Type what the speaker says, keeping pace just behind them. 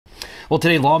Well,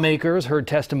 today lawmakers heard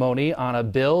testimony on a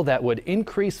bill that would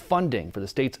increase funding for the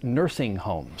state's nursing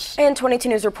homes. And 22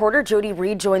 News reporter Jody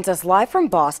Reed joins us live from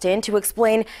Boston to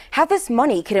explain how this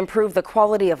money could improve the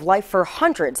quality of life for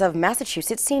hundreds of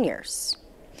Massachusetts seniors.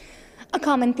 A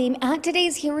common theme at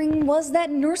today's hearing was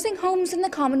that nursing homes in the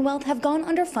Commonwealth have gone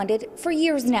underfunded for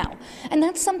years now, and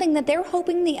that's something that they're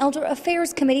hoping the Elder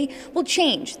Affairs Committee will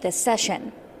change this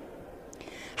session.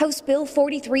 House Bill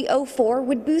 4304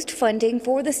 would boost funding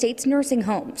for the state's nursing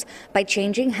homes by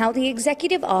changing how the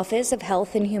Executive Office of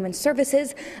Health and Human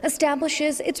Services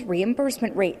establishes its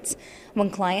reimbursement rates.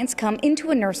 When clients come into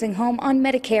a nursing home on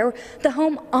Medicare, the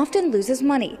home often loses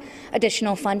money.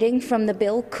 Additional funding from the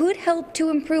bill could help to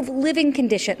improve living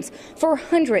conditions for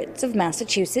hundreds of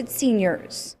Massachusetts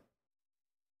seniors.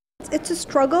 It's a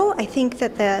struggle. I think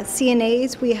that the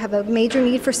CNAs, we have a major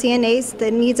need for CNAs.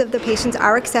 The needs of the patients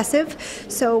are excessive,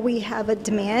 so we have a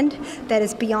demand that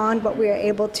is beyond what we are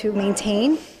able to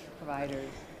maintain.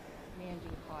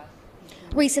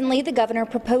 Recently, the governor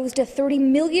proposed a $30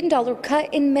 million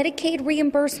cut in Medicaid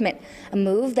reimbursement, a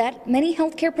move that many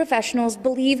healthcare professionals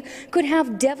believe could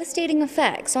have devastating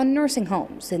effects on nursing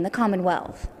homes in the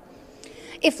Commonwealth.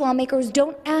 If lawmakers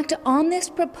don't act on this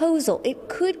proposal, it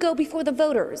could go before the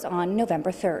voters on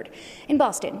November 3rd. In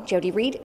Boston, Jody Reed,